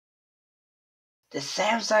The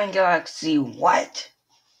Samsung Galaxy what?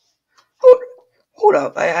 Hold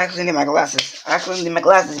up. I actually need my glasses.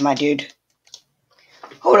 My dude.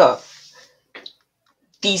 Hold up.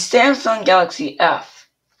 The Samsung Galaxy F.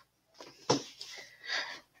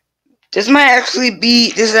 This might actually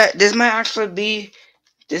be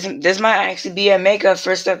a makeup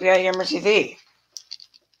for stuff we got here on TV.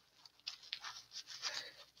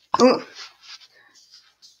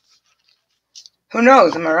 Who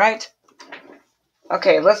knows? Am I right?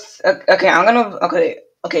 Okay,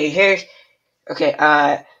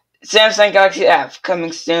 Samsung Galaxy F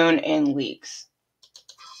coming soon in leaks.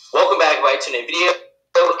 Welcome back, to a new video,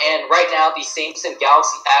 and right now the Samsung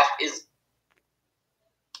Galaxy F is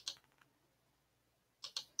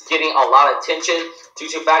getting a lot of attention due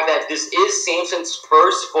to the fact that this is Samsung's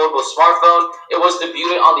first foldable smartphone. It was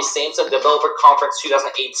debuted on the Samsung Developer Conference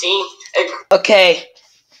 2018.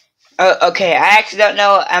 Okay, I actually don't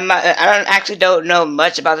know. I don't know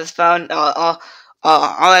much about this phone. All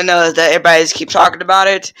I know is that everybody just keeps talking about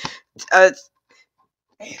it.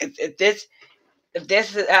 If this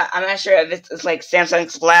is, I'm not sure if it's like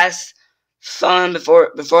Samsung's last phone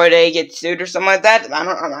before they get sued or something like that. I'm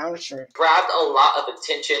not sure. Grabbed a lot of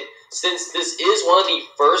attention since this is one of the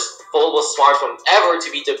first foldable smartphones ever to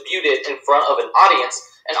be debuted in front of an audience,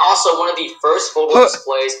 and also one of the first foldable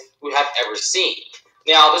displays we have ever seen.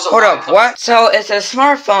 Now, there's a hold up, what? So it's a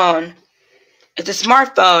smartphone. It's a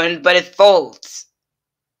smartphone, but it folds.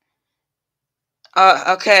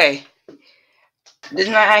 Okay. This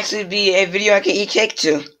might actually be a video I can eat cake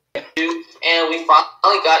to. And we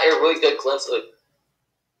finally got a really good glimpse of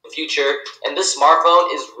the future, and this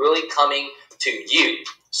smartphone is really coming to you.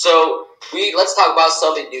 So let's talk about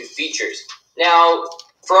some of the new features. Now,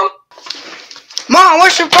 Mom,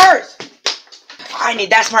 what's your first? I need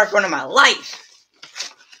that smartphone in my life.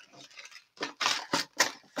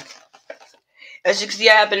 As you can see,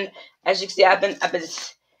 I've been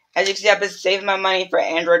saving my money for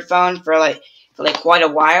Android phone for quite a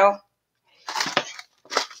while.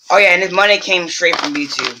 Oh yeah, and this money came straight from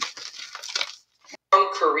YouTube. From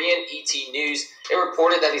Korean ET News, it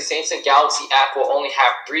reported that the Samsung Galaxy app will only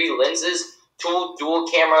have 3 lenses, 2 dual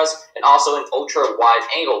cameras, and also an ultra-wide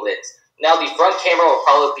angle lens. Now, the front camera will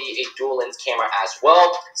probably be a dual lens camera as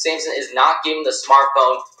well. Samsung is not giving the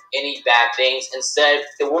smartphone any bad things. Instead,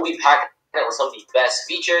 it will be packed with some of the best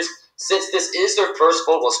features, since this is their first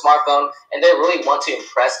foldable smartphone and they really want to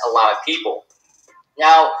impress a lot of people.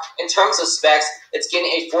 Now, in terms of specs, it's getting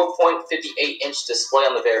a 4.58-inch display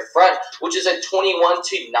on the very front, which is a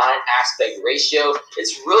 21:9 aspect ratio.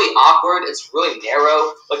 It's really awkward, it's really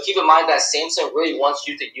narrow, but keep in mind that Samsung really wants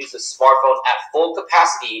you to use the smartphone at full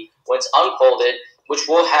capacity when it's unfolded, which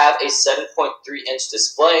will have a 7.3-inch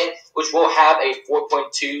display, which will have a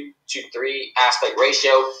 4.2:3 aspect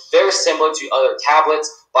ratio, very similar to other tablets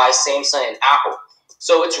by Samsung and Apple.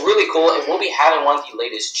 So it's really cool, and we'll be having one of the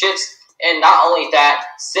latest chips. And not only that,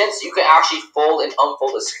 since you can actually fold and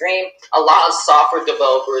unfold the screen, a lot of software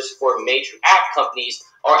developers for major app companies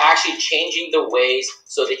are actually changing the ways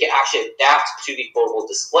so they can actually adapt to the foldable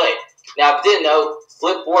display. Now, if you didn't know,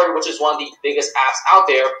 Flipboard, which is one of the biggest apps out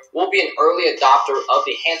there, will be an early adopter of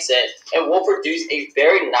the handset and will produce a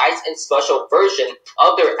very nice and special version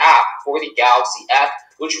of their app for the Galaxy F,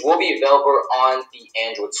 which will be available on the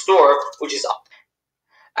Android store, which is...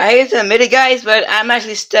 I hate to admit it, guys, but I'm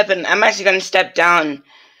actually going to step down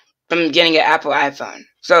from getting an Apple iPhone.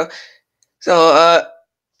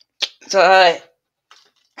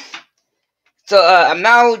 I'm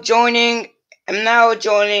now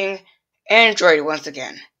joining Android once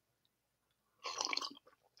again.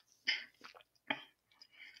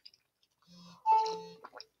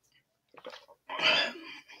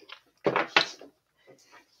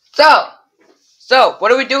 So what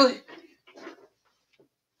do we do?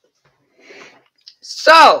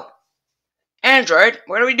 So, Android,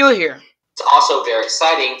 what do we do here? It's also very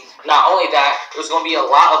exciting. Not only that, there's going to be a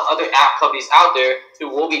lot of other app companies out there who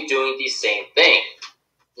will be doing the same thing.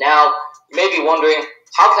 Now, you may be wondering,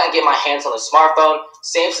 how can I get my hands on a smartphone?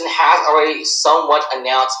 Samsung has already somewhat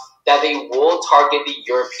announced that they will target the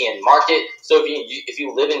European market. So if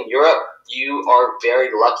you live in Europe, you are very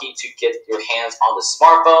lucky to get your hands on the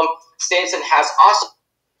smartphone. Samsung has also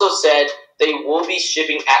said they will be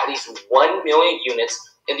shipping at least 1 million units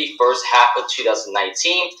in the first half of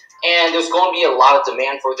 2019. And there's going to be a lot of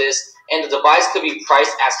demand for this. And the device could be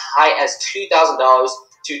priced as high as $2,000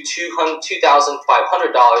 to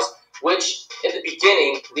 $2,500, which in the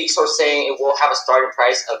beginning, leaks are saying it will have a starting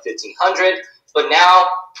price of $1,500. But now,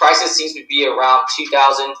 prices seems to be around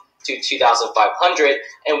 $2,000 to 2,500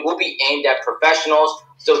 and will be aimed at professionals.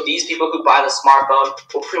 So these people who buy the smartphone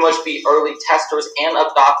will pretty much be early testers and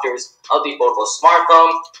adopters of the foldable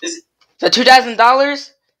smartphone. So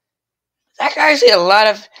 $2,000? That's actually a lot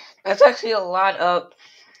of. That's actually a lot of.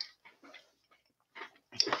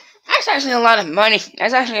 That's actually a lot of money.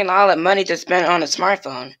 That's actually a lot of money to spend on a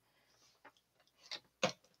smartphone.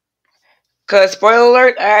 Cause spoiler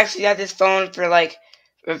alert, I actually got this phone for like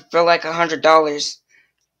 $100,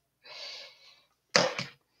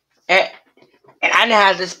 and I didn't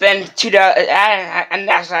have to spend $2. I didn't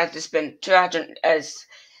actually have to spend 200 as,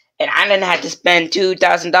 and I didn't have to spend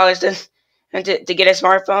 $2,000 to get a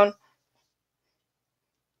smartphone.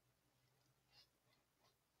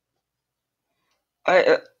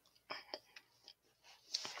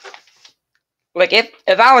 Like if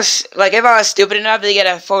I was stupid enough to get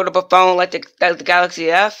a foldable phone like the Galaxy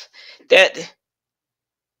F, that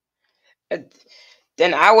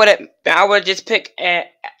then I would just pick I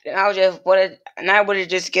would have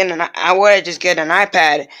just get an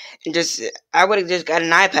iPad and just I would have just got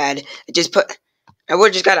an iPad and just put I would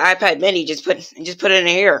have just got an iPad mini, just put it in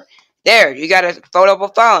here. There, you got a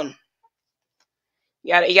foldable phone.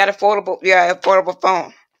 You got a foldable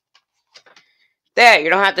phone. There, you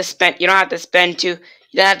don't have to spend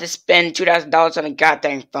 $2,000 on a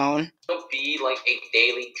goddamn phone. Don't be like a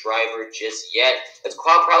daily driver just yet. It's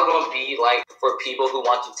probably going to be like for people who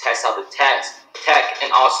want to test out the tech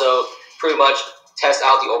and also pretty much test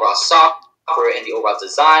out the overall software and the overall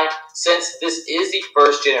design. Since this is the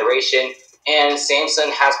first generation and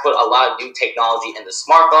Samsung has put a lot of new technology in the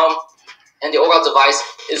smartphone, and the overall device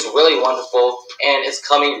is really wonderful and it's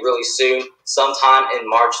coming really soon, sometime in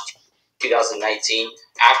March 2019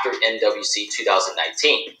 after MWC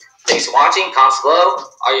 2019. Thanks for watching. Comments below.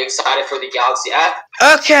 Are you excited for the Galaxy app?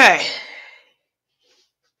 Okay.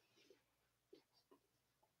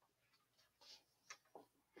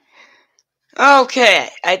 Okay,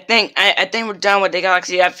 I think we're done with the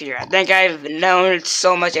Galaxy F here. I think I've known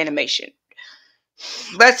so much animation.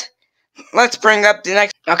 Let's bring up the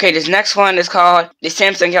next. Okay, this next one is called the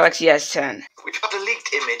Samsung Galaxy S10. We've got a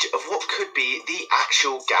leaked image of what could be the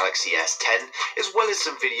actual Galaxy S10, as well as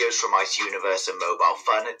some videos from Ice Universe and Mobile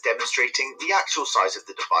Fun demonstrating the actual size of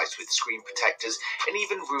the device with screen protectors and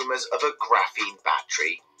even rumours of a graphene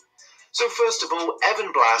battery. So first of all,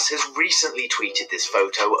 Evan Blass has recently tweeted this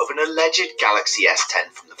photo of an alleged Galaxy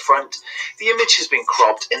S10 from the front. The image has been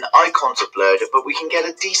cropped and icons are blurred, but we can get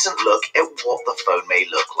a decent look at what the phone may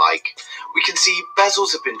look like. We can see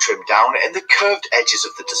bezels have been trimmed down and the curved edges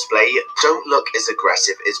of the display don't look as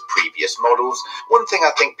aggressive as previous models. One thing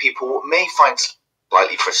I think people may find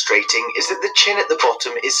slightly frustrating is that the chin at the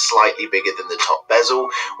bottom is slightly bigger than the top bezel.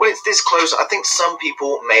 When it's this close, I think some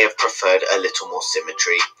people may have preferred a little more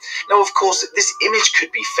symmetry. Now, of course, this image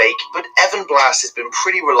could be fake, but Evan Blass has been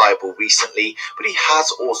pretty reliable recently, but he has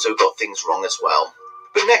also got things wrong as well.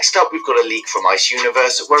 But next up, we've got a leak from Ice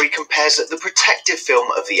Universe where he compares the protective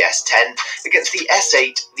film of the S10 against the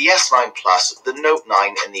S8, the S9 Plus, the Note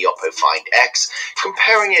 9 and the Oppo Find X.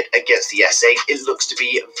 Comparing it against the S8, it looks to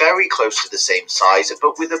be very close to the same size,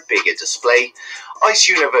 but with a bigger display. Ice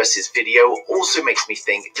Universe's video also makes me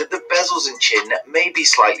think that the bezels and chin may be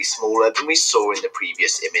slightly smaller than we saw in the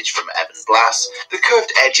previous image from Evan Blass. The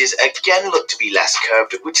curved edges again look to be less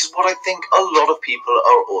curved, which is what I think a lot of people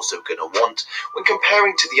are also going to want. When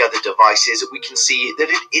comparing to the other devices, we can see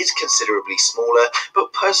that it is considerably smaller,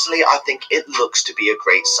 but personally I think it looks to be a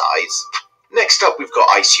great size. Next up, we've got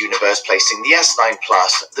Ice Universe placing the S9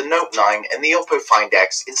 Plus, the Note 9 and the Oppo Find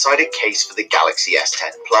X inside a case for the Galaxy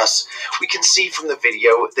S10 Plus. We can see from the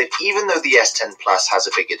video that even though the S10 Plus has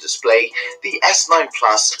a bigger display, the S9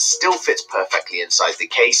 Plus still fits perfectly inside the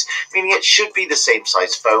case, meaning it should be the same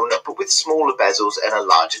size phone but with smaller bezels and a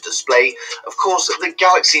larger display. Of course, the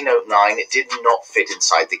Galaxy Note 9 did not fit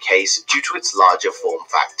inside the case due to its larger form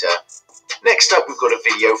factor. Next up, we've got a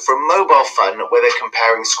video from Mobile Fun where they're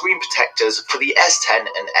comparing screen protectors for the S10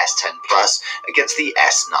 and S10 Plus against the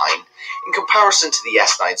S9. In comparison to the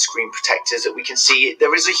S9 screen protectors, we can see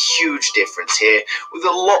there is a huge difference here with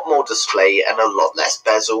a lot more display and a lot less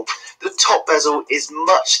bezel. The top bezel is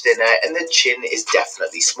much thinner and the chin is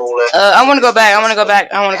definitely smaller. I want to go back.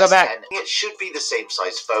 It should be the same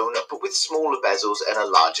size phone, but with smaller bezels and a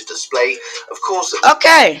larger display. Of course,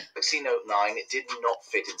 Okay. the Galaxy Note 9 did not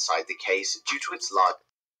fit inside the case due to its large.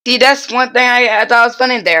 See, that's one thing I thought was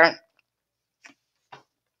funny there.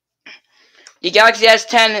 The Galaxy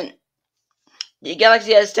S10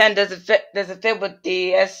 doesn't fit with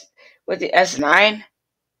the S9.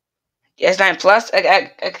 The S9 Plus.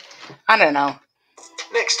 I don't know.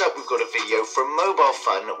 Next up, we've got a video from Mobile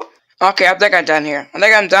Fun. Okay, I think I'm done here. I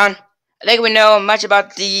think I'm done. I think we know much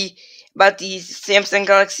about the Samsung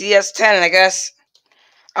Galaxy S10, I guess.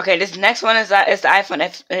 Okay, this next one is the iPhone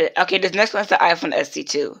F. Okay, this next one is the iPhone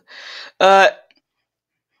SE2. Uh,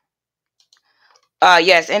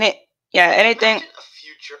 yes, anything. Imagine a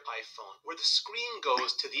future iPhone where the screen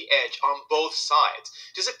goes to the edge on both sides,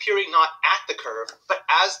 disappearing not at the curve, but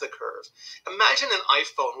as the curve. Imagine an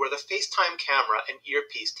iPhone where the FaceTime camera and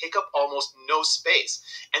earpiece take up almost no space,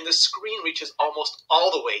 and the screen reaches almost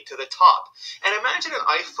all the way to the top. And imagine an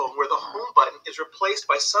iPhone where the home button is replaced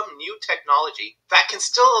by some new technology that can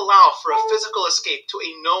still allow for a physical escape to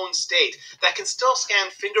a known state, that can still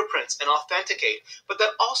scan fingerprints and authenticate, but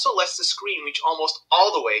that also lets the screen reach almost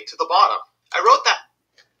all the way to the bottom. I wrote that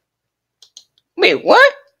Wait,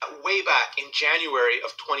 what? way back in January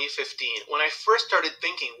of 2015 when I first started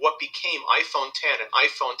thinking what became iPhone 10 and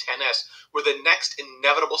iPhone XS were the next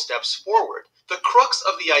inevitable steps forward. The crux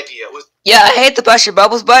of the idea was, Yeah, I hate to bust your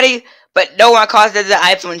bubbles, buddy, but no one calls it the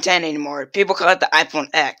iPhone 10 anymore. People call it the iPhone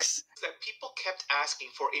X. that people kept asking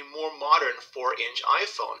for a more modern 4-inch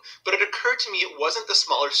iPhone, but it occurred to me it wasn't the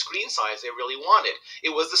smaller screen size they really wanted. It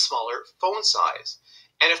was the smaller phone size.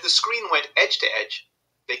 And if the screen went edge to edge,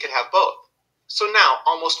 they could have both. So now,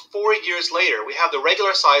 almost 4 years later, we have the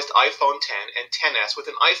regular-sized iPhone 10 and XS with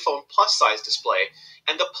an iPhone Plus-size display,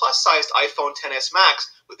 and the plus-sized iPhone XS Max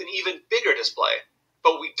with an even bigger display.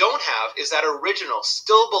 But what we don't have is that original,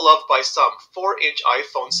 still beloved by some, 4-inch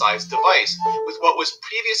iPhone-sized device, with what was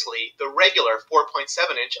previously the regular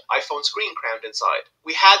 4.7-inch iPhone screen crammed inside.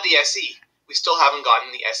 We had the SE. We still haven't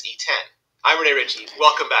gotten the SE10. I'm Renee Ritchie.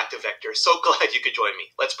 Welcome back to Vector. So glad you could join me.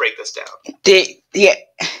 Let's break this down. The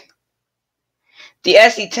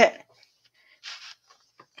SE10.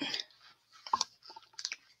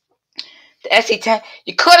 The SE10.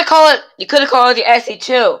 You could have called it the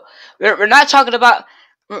SE2. We're not talking about.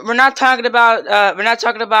 We're not talking about. We're not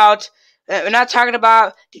talking about the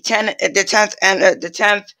 10th and the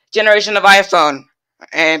 10th generation of iPhone.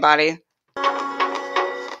 Anybody?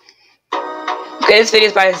 Okay, this video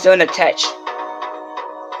is by Zona Tech.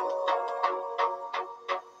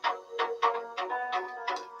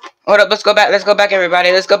 Hold up, let's go back. Let's go back,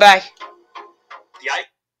 everybody. Let's go back.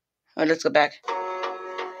 Let's go back.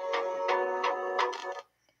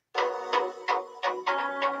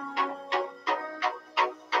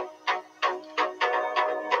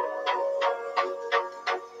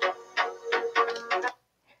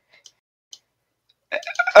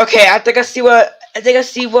 Okay, I think I see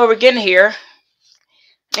what we're getting here.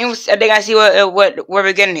 I think I see what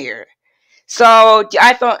we're getting here. So the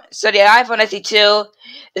iPhone SE2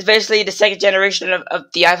 is basically the second generation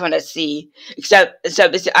of the iPhone SE, except it's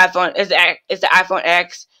the iPhone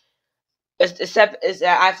X, except it's the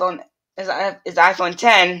iPhone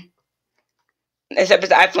 10, except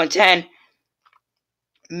it's the iPhone 10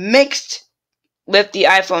 mixed with the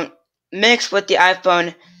iPhone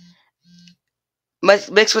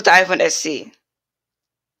SE.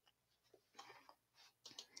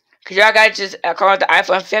 Could y'all guys just call it the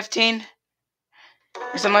iPhone 15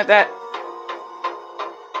 or something like that?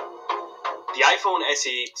 The iPhone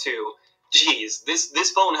SE2. Geez,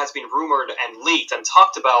 this phone has been rumored and leaked and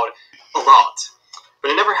talked about a lot,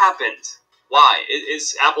 but it never happened. Why?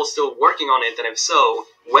 Is Apple still working on it? And if so,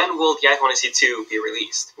 when will the iPhone SE2 be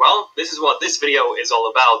released? Well, this is what this video is all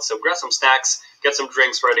about. So grab some snacks, get some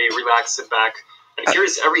drinks ready, relax, sit back, and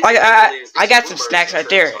here's everything. I got some snacks right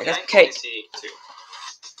there. I got cake.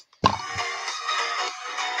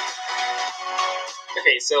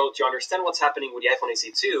 Okay, so to understand what's happening with the iPhone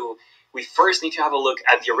SE2, we first need to have a look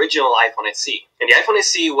at the original iPhone SE. And the iPhone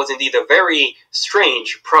SE was indeed a very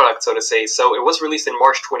strange product, so to say. So it was released in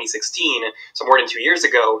March 2016, so more than 2 years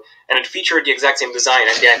ago, and it featured the exact same design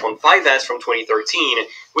as the iPhone 5S from 2013,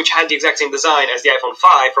 which had the exact same design as the iPhone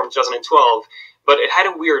 5 from 2012, but it had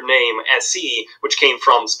a weird name, SE, which came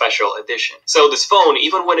from Special Edition. So this phone,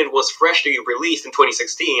 even when it was freshly released in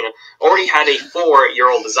 2016, already had a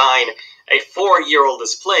 4-year-old design, a 4-year-old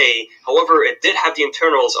display. However, it did have the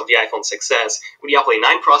internals of the iPhone 6s, with the Apple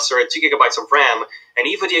A9 processor, 2 GB of RAM, and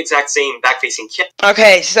even the exact same back-facing camera.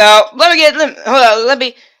 Okay, so let me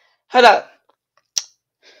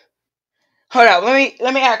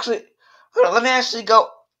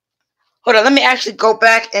go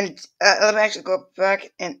back and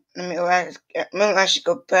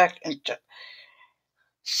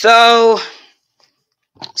so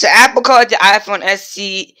Apple called the iPhone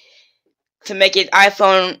SE to make it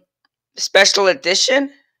iPhone Special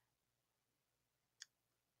Edition,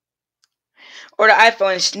 or the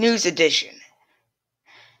iPhone Snooze Edition.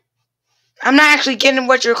 I'm not actually getting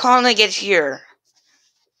what you're calling it here.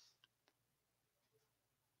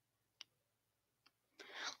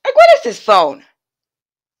 Like, what is this phone?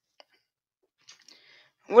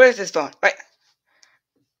 What is this phone?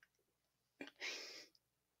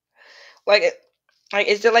 Like,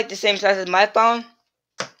 is it like the same size as my phone?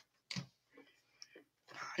 I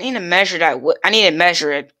need to measure that. I need to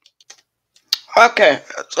measure it. Okay,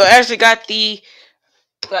 so I actually got the.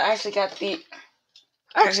 I actually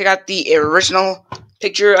got the original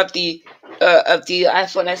picture of the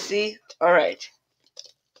iPhone SE. All right.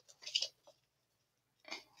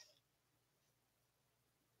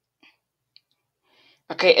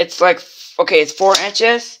 Okay, it's 4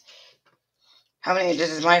 inches. How many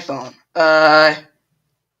inches is my phone?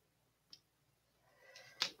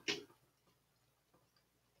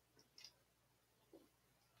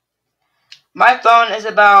 My phone is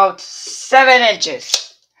about 7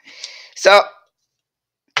 inches. So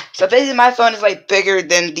basically my phone is like bigger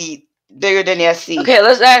than the SE. Okay,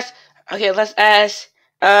 let's ask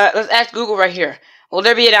let's ask Google right here. Will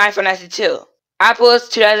there be an iPhone SE2? Apple's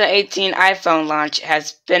 2018 iPhone launch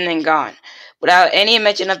has been and gone without any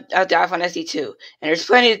mention of the iPhone SE2, and there's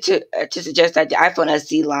plenty to suggest that the iPhone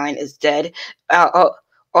SE line is dead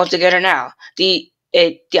altogether now. The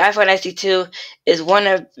iPhone SE2 is one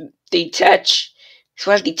of the tech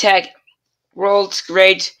world's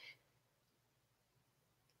great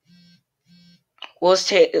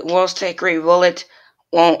great wallet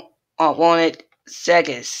won't it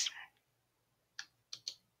Segas.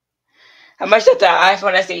 How much did the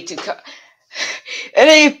iPhone SE2 cost? And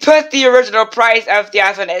then you put the original price of the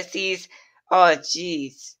iPhone SEs. Oh,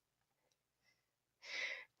 jeez.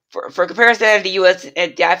 For comparison, the US the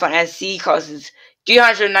iPhone SE costs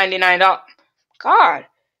 $399. God.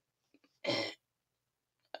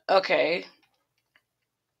 Okay.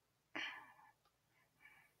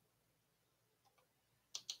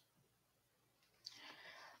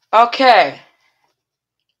 Okay.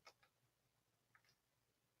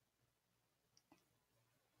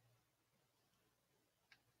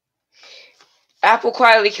 Apple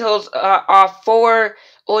quietly kills off 4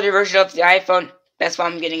 older versions of the iPhone. That's why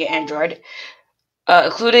I'm getting an Android.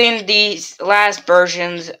 Including these last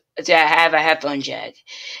versions that have a headphone jack.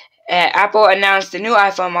 Apple announced the new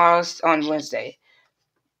iPhone models on Wednesday,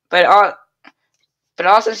 but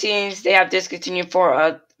also seems they have discontinued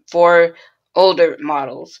 4 older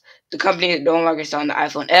models. The company is no longer selling the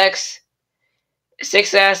iPhone X,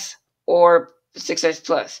 6S, or 6S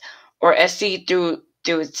Plus, or SE through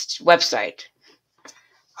its website.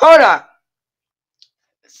 Hold up.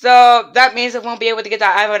 So that means I won't be able to get the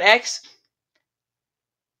iPhone X?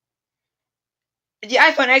 The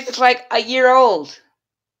iPhone X is like a year old.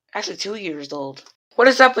 Actually, 2 years old. What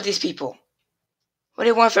is up with these people? What do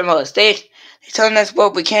they want from us? They telling us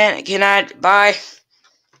what we cannot buy.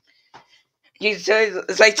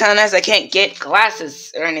 It's like telling us I can't get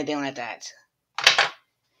glasses or anything like that.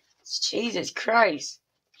 Jesus Christ.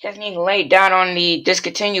 You haven't even laid down on the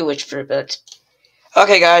discontinued for a bit.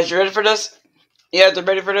 Okay, guys, you ready for this? You guys are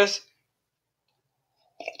ready for this?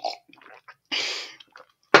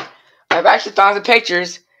 I've actually found some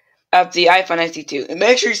pictures of the iPhone SE2. And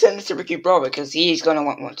make sure you send this to Ricky Bro because he's going to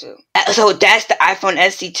want one too. So that's the iPhone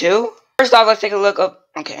SE2? First off, let's take a look up.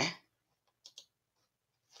 Okay.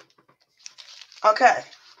 Okay.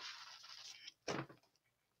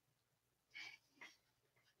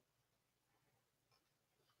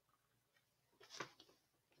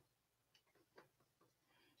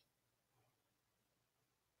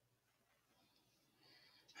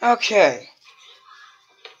 Okay.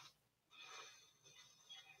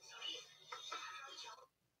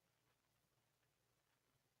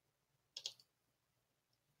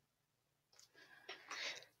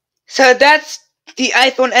 So that's the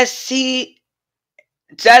iPhone SE.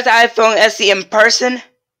 That's the iPhone SE in person.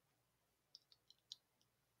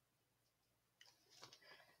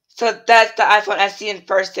 So that's the iPhone SE in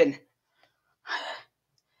person.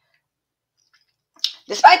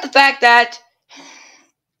 Despite the fact that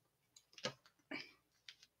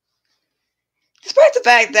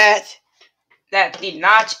the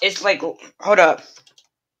notch is like, hold up.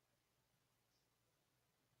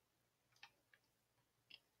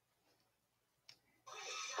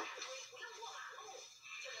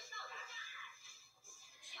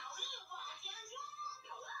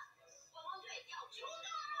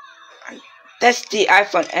 That's the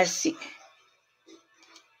iPhone SE.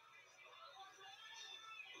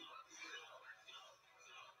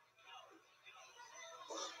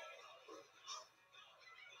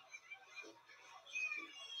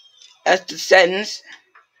 That's the settings.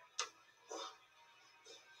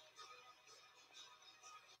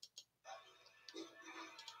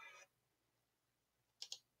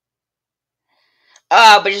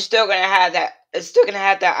 But you're still gonna have that. it's still gonna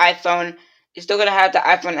have the iPhone. It's still gonna have the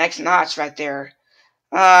iPhone X notch right there.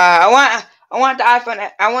 I want the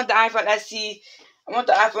iPhone. I want the iPhone SE. I want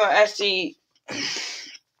the iPhone SE.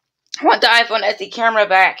 I want the iPhone SE camera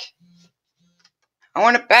back. I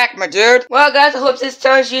want it back, my dude. Well, guys, I hope this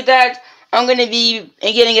tells you that I'm gonna be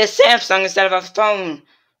getting a Samsung instead of a phone,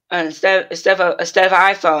 instead of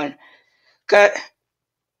iPhone, because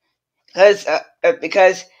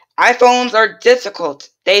iPhones are difficult.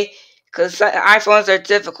 Because iPhones are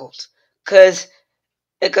difficult. Because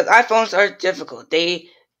iPhones are difficult. They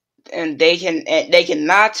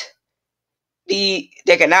cannot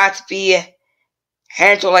be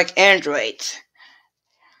handled like Androids.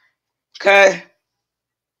 Cause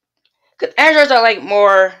Androids are like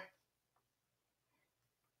more.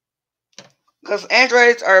 Because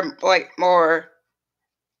Androids are like more.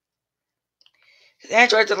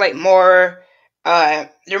 Androids are like more.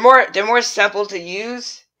 They're more simple to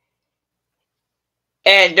use,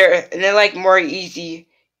 and they're like more easy,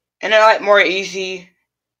 and they're like more easy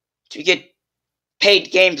to get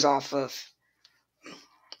paid games off of.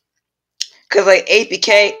 Cause like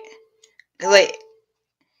APK, I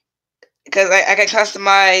can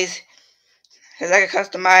customize. Cause I can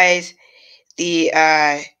customize the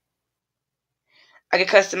I can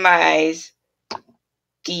customize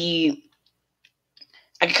the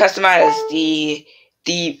I can customize the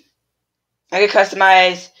I can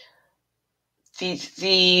customize the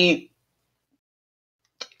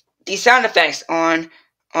sound effects on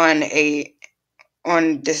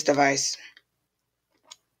this device.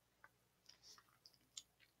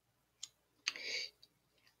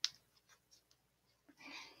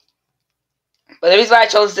 But the reason why I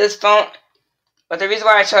chose this phone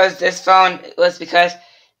was because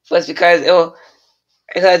it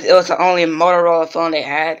was the only Motorola phone they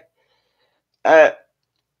had. But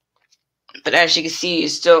as you can see, you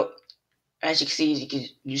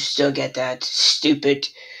still get that stupid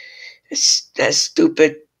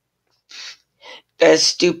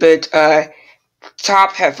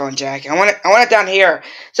top headphone jack. I want it down here.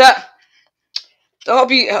 So I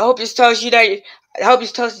hope this tells you that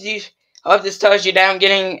I'm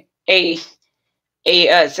getting a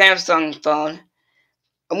Samsung phone.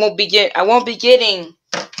 I won't be getting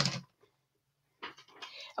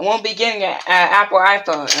an Apple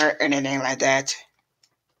iPhone or anything like that.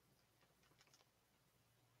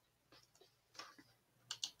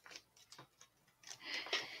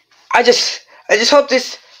 I just hope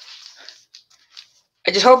this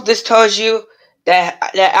tells you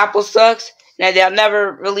that Apple sucks and that they'll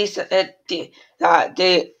never release the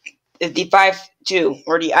 5.2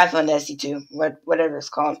 or the iPhone SE2, whatever it's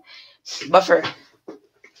called.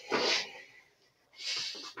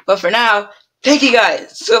 But for now, thank you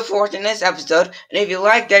guys so for watching this episode. And if you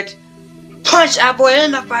liked it, punch Apple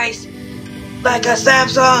in the face like a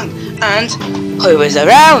Samsung and who is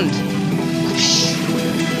around.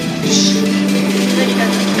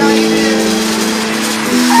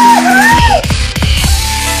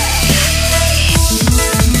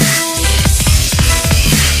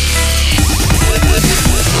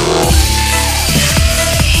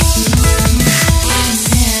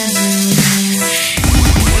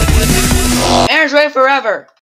 Android forever.